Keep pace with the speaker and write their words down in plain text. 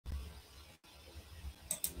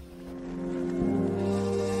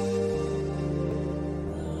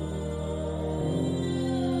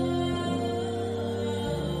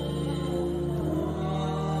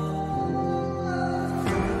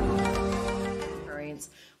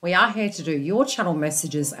We are here to do your channel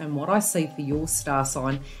messages and what I see for your star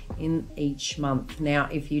sign in each month. Now,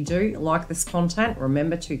 if you do like this content,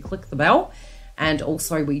 remember to click the bell. And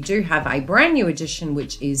also we do have a brand new edition,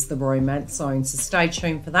 which is the Romance Zone. So stay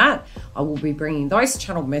tuned for that. I will be bringing those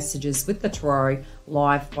channel messages with the tarot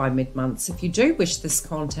live by mid-month. So if you do wish this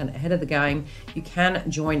content ahead of the game, you can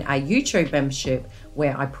join a YouTube membership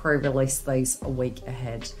where I pre-release these a week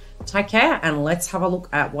ahead. Take care and let's have a look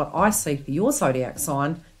at what I see for your zodiac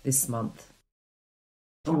sign this month.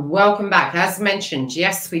 Welcome back. As mentioned,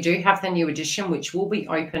 yes, we do have the new edition, which will be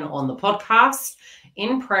open on the podcast,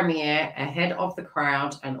 in premiere, ahead of the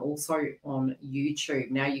crowd, and also on YouTube.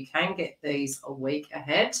 Now, you can get these a week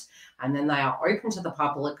ahead, and then they are open to the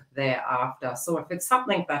public thereafter. So if it's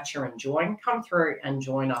something that you're enjoying, come through and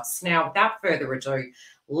join us. Now, without further ado,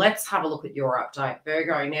 let's have a look at your update,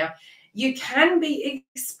 Virgo. Now, you can be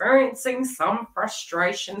experiencing some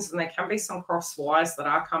frustrations, and there can be some cross wires that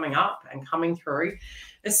are coming up and coming through,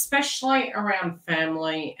 especially around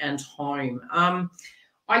family and home.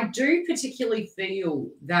 I do particularly feel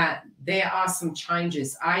that there are some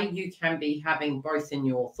changes. You can be having both in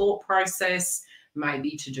your thought process,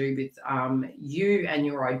 maybe to do with you and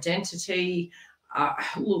your identity.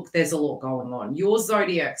 Look, there's a lot going on. Your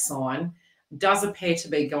zodiac sign does appear to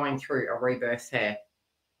be going through a rebirth here.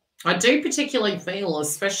 I do particularly feel,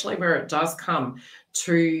 especially where it does come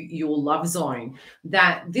to your love zone,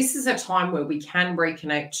 that this is a time where we can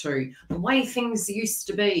reconnect to the way things used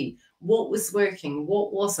to be, what was working,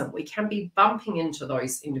 what wasn't. We can be bumping into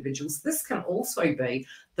those individuals. This can also be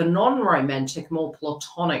the non-romantic, more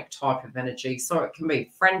platonic type of energy. So it can be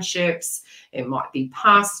friendships, it might be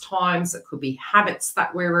pastimes, it could be habits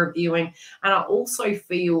that we're reviewing. And I also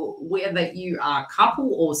feel whether you are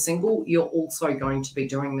couple or single, you're also going to be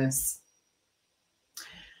doing this.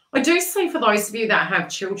 I do see for those of you that have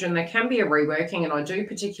children, there can be a reworking, and I do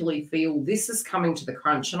particularly feel this is coming to the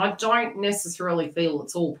crunch. And I don't necessarily feel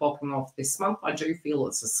it's all popping off this month. I do feel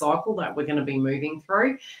it's a cycle that we're going to be moving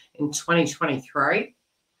through in 2023.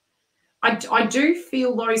 I do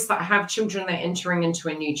feel those that have children, they're entering into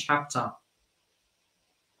a new chapter.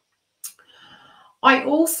 I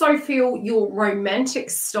also feel your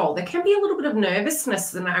romantic style, there can be a little bit of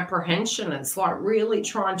nervousness and apprehension. It's like really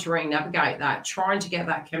trying to re-navigate that, trying to get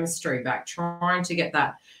that chemistry back, trying to get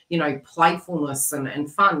that, you know, playfulness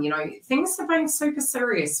and fun. You know, things have been super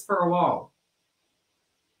serious for a while.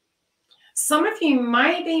 Some of you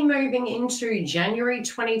may be moving into January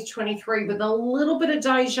 2023 with a little bit of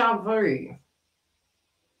deja vu.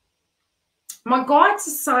 My guides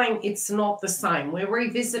are saying it's not the same. We're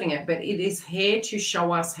revisiting it, but it is here to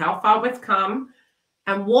show us how far we've come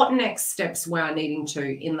and what next steps we are needing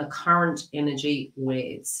to in the current energy where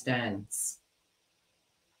it stands.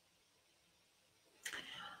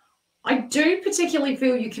 I do particularly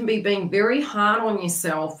feel you can be being very hard on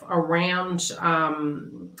yourself around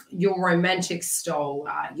your romantic style,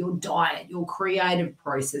 your diet, your creative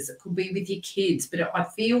process. It could be with your kids, but I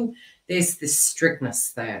feel there's this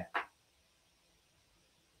strictness there.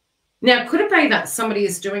 Now, could it be that somebody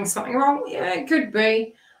is doing something wrong? Yeah, it could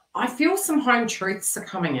be. I feel some home truths are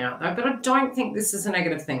coming out, though, but I don't think this is a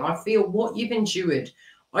negative thing. I feel what you've endured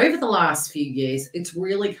over the last few years, it's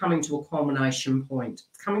really coming to a culmination point.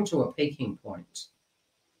 It's coming to a peaking point.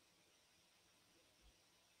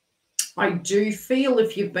 I do feel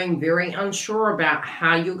if you've been very unsure about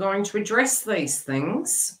how you're going to address these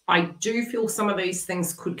things, I do feel some of these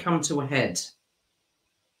things could come to a head.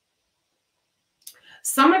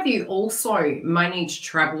 Some of you also may need to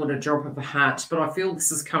travel at a drop of a hat, but I feel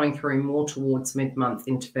this is coming through more towards mid-month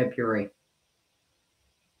into February.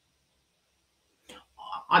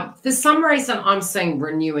 For some reason, I'm seeing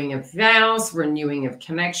renewing of vows, renewing of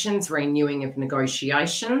connections, renewing of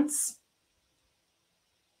negotiations.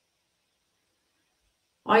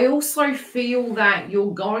 I also feel that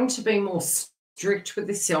you're going to be more strict with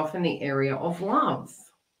yourself in the area of love.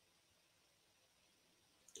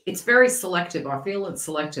 It's very selective. I feel it's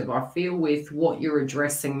selective. I feel with what you're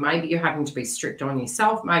addressing, maybe you're having to be strict on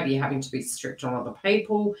yourself. Maybe you're having to be strict on other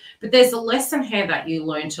people. But there's a lesson here that you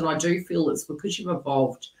learned, and I do feel it's because you've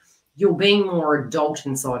evolved. You're being more adult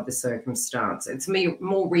inside the circumstance. It's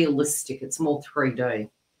more realistic. It's more 3D.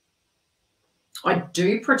 I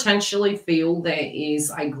do potentially feel there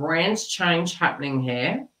is a grand change happening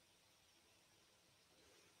here.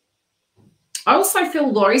 I also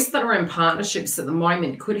feel those that are in partnerships at the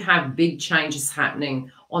moment could have big changes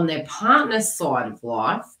happening on their partner's side of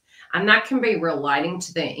life, and that can be relating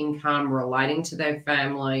to their income, relating to their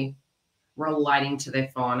family, relating to their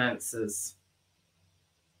finances.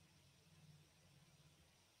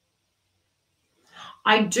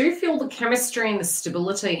 I do feel the chemistry and the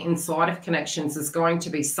stability inside of connections is going to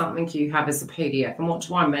be something you have as a PDF. And what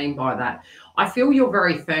do I mean by that? I feel you're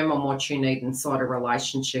very firm on what you need inside a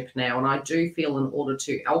relationship now. And I do feel in order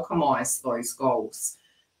to alchemize those goals,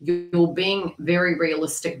 you're being very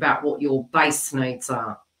realistic about what your base needs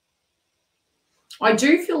are. I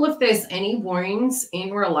do feel if there's any wounds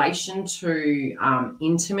in relation to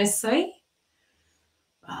intimacy,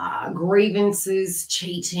 grievances,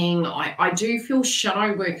 cheating, I do feel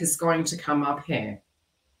shadow work is going to come up here.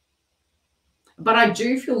 But I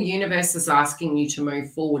do feel universe is asking you to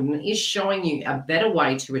move forward and is showing you a better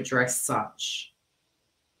way to address such.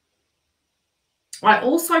 I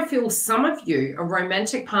also feel some of you, a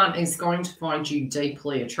romantic partner is going to find you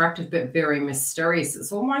deeply attractive, but very mysterious.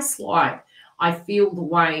 It's almost like I feel the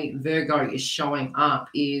way Virgo is showing up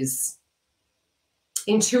is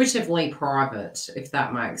intuitively private, if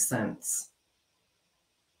that makes sense.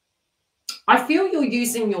 I feel you're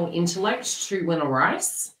using your intellect to win a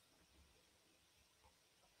race.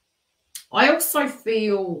 I also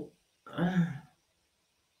feel,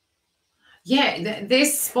 yeah,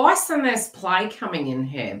 there's spice and there's play coming in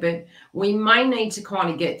here, but we may need to kind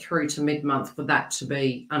of get through to mid-month for that to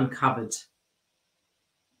be uncovered.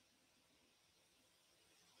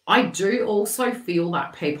 I do also feel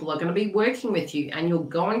that people are going to be working with you and you're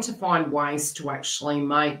going to find ways to actually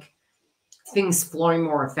make things flow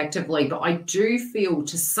more effectively. But I do feel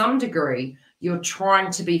to some degree you're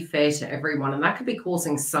trying to be fair to everyone, and that could be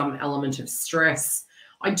causing some element of stress.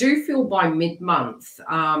 I do feel by mid-month,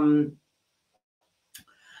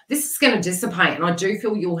 this is going to dissipate, and I do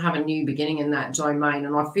feel you'll have a new beginning in that domain,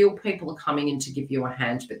 and I feel people are coming in to give you a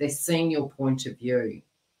hand, but they're seeing your point of view.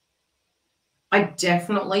 I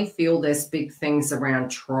definitely feel there's big things around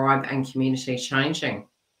tribe and community changing.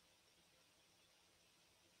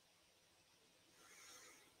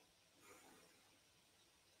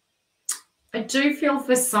 I do feel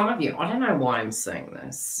for some of you, I don't know why I'm saying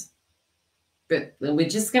this, but we're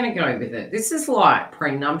just going to go with it. This is like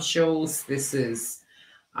prenuptials. This is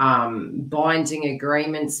binding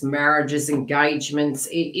agreements, marriages, engagements.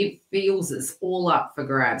 It feels it's all up for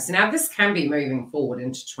grabs. Now, this can be moving forward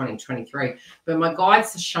into 2023, but my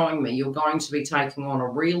guides are showing me you're going to be taking on a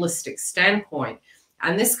realistic standpoint,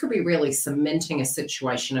 and this could be really cementing a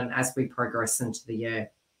situation and as we progress into the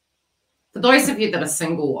year. For those of you that are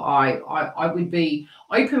single, I would be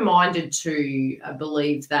open-minded to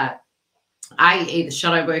believe that either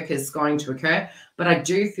shadow work is going to occur, but I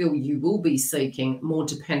do feel you will be seeking more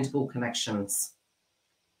dependable connections.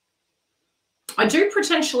 I do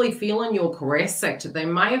potentially feel in your career sector there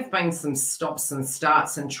may have been some stops and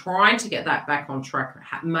starts, and trying to get that back on track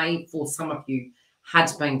may, for some of you, had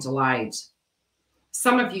been delayed.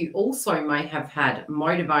 Some of you also may have had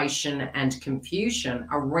motivation and confusion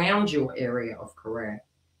around your area of career.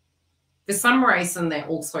 For some reason, there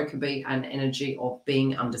also could be an energy of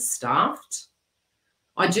being understaffed.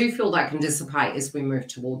 I do feel that can dissipate as we move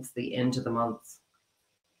towards the end of the month.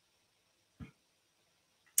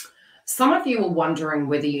 Some of you are wondering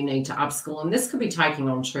whether you need to upskill, and this could be taking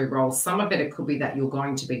on two roles. Some of it could be that you're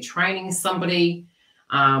going to be training somebody.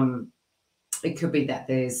 It could be that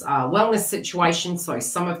there's a wellness situation, so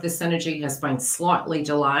some of this energy has been slightly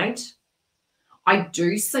delayed. I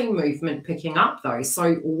do see movement picking up, though.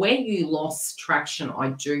 So where you lost traction, I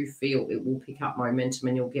do feel it will pick up momentum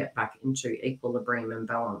and you'll get back into equilibrium and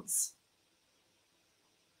balance.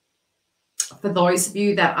 For those of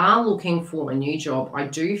you that are looking for a new job, I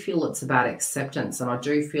do feel it's about acceptance, and I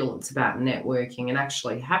do feel it's about networking and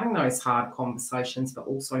actually having those hard conversations, but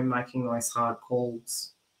also making those hard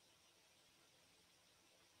calls.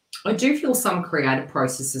 I do feel some creative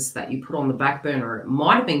processes that you put on the back burner, it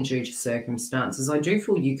might have been due to circumstances. I do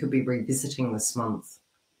feel you could be revisiting this month.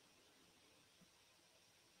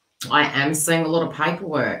 I am seeing a lot of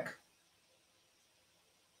paperwork.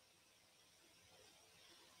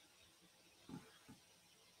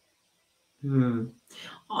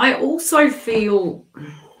 I also feel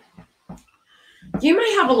you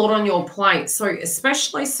may have a lot on your plate, so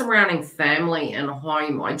especially surrounding family and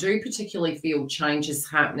home, I do particularly feel changes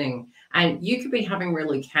happening, and you could be having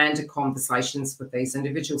really candid conversations with these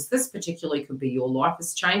individuals. This particularly could be your life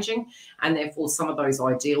is changing, and therefore some of those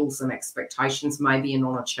ideals and expectations may be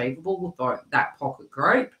non-achievable with that pocket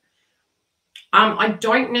group. I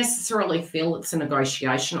don't necessarily feel it's a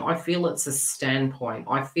negotiation. I feel it's a standpoint.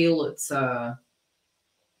 I feel it's a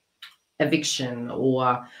eviction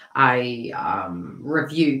or a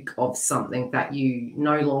rebuke of something that you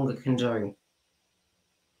no longer can do.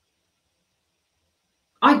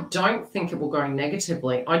 I don't think it will go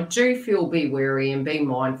negatively. I do feel be wary and be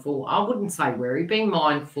mindful. I wouldn't say wary, be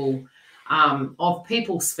mindful of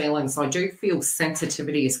people's feelings. I do feel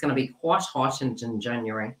sensitivity is going to be quite heightened in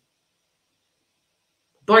January,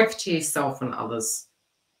 both to yourself and others.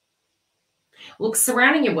 Look,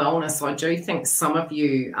 surrounding your wellness, I do think some of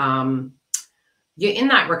you, you're in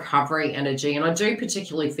that recovery energy, and I do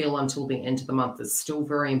particularly feel until the end of the month it's still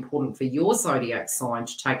very important for your zodiac sign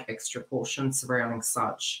to take extra caution surrounding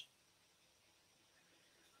such.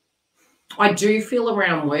 I do feel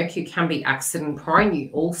around work you can be accident prone.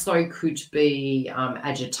 You also could be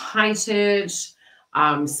agitated.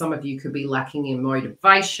 Some of you could be lacking in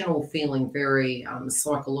motivation or feeling very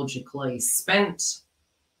psychologically spent.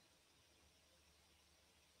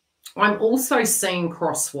 I'm also seeing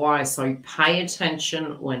cross wires, so pay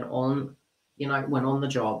attention when on, when on the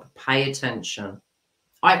job. Pay attention.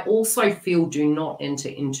 I also feel do not enter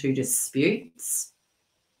into disputes.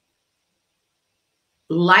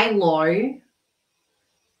 Lay low,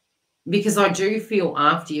 because I do feel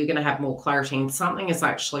after you're going to have more clarity and something is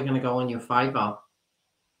actually going to go in your favor.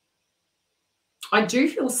 I do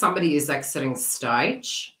feel somebody is exiting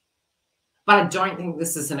stage. But I don't think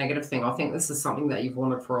this is a negative thing. I think this is something that you've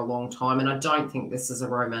wanted for a long time, and I don't think this is a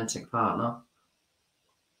romantic partner.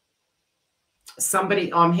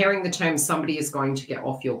 I'm hearing the term somebody is going to get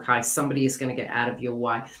off your case. Somebody is going to get out of your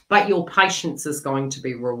way. But your patience is going to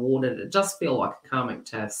be rewarded. It does feel like a karmic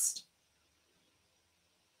test.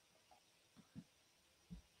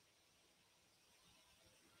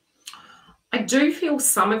 I do feel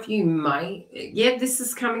some of you this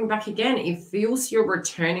is coming back again. It feels you're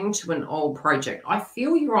returning to an old project. I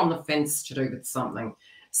feel you're on the fence to do with something.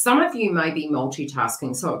 Some of you may be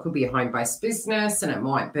multitasking, so it could be a home-based business, and it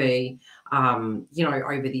might be, over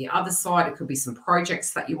the other side. It could be some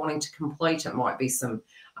projects that you're wanting to complete. It might be some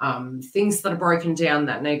things that are broken down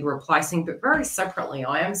that need replacing. But very separately,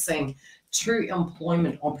 I am seeing 2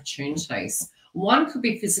 employment opportunities. One could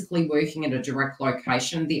be physically working at a direct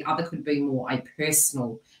location. The other could be more a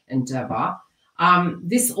personal endeavor.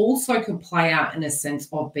 This also could play out in a sense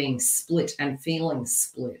of being split and feeling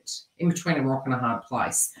split in between a rock and a hard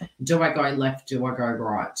place. Do I go left? Do I go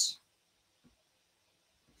right?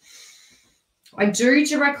 I do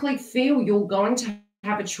directly feel you're going to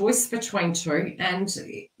have a choice between 2, and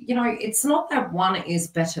it's not that one is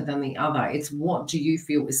better than the other. It's what do you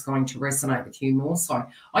feel is going to resonate with you more so.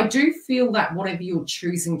 I do feel that whatever you're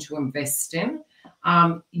choosing to invest in,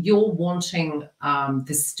 you're wanting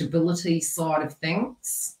the stability side of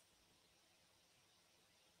things.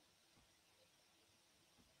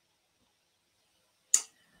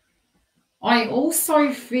 I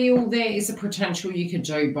also feel there is a potential you could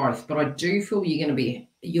do both, but I do feel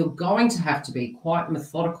you're going to have to be quite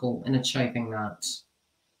methodical in achieving that.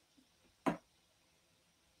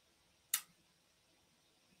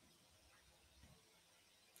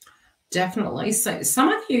 Definitely. So some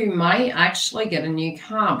of you may actually get a new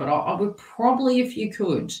car, but I would probably, if you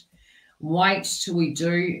could, wait till we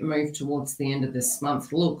do move towards the end of this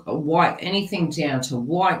month. Look, anything down to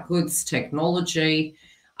white goods, technology.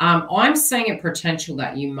 I'm seeing a potential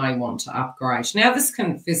that you may want to upgrade. Now, this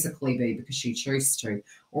can physically be because you choose to,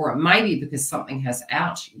 or it may be because something has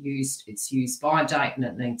outused its use-by date and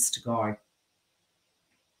it needs to go.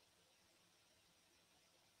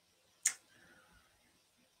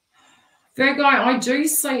 Virgo, I do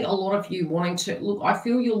see a lot of you wanting to look. I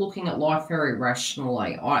feel you're looking at life very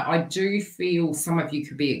rationally. I do feel some of you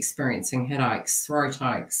could be experiencing headaches, throat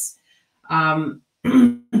aches.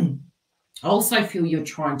 I also feel you're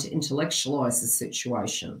trying to intellectualize the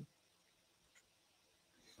situation.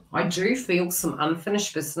 I do feel some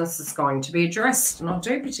unfinished business is going to be addressed, and I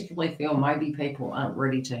do particularly feel maybe people aren't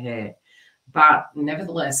ready to hear. But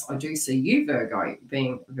nevertheless, I do see you, Virgo,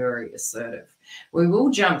 being very assertive. We will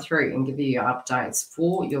jump through and give you updates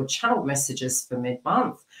for your channel messages for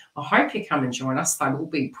mid-month. I hope you come and join us. They will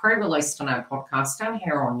be pre-released on our podcast down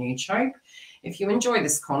here on YouTube. If you enjoy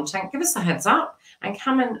this content, give us a heads up and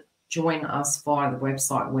come and join us via the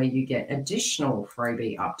website where you get additional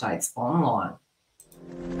freebie updates online.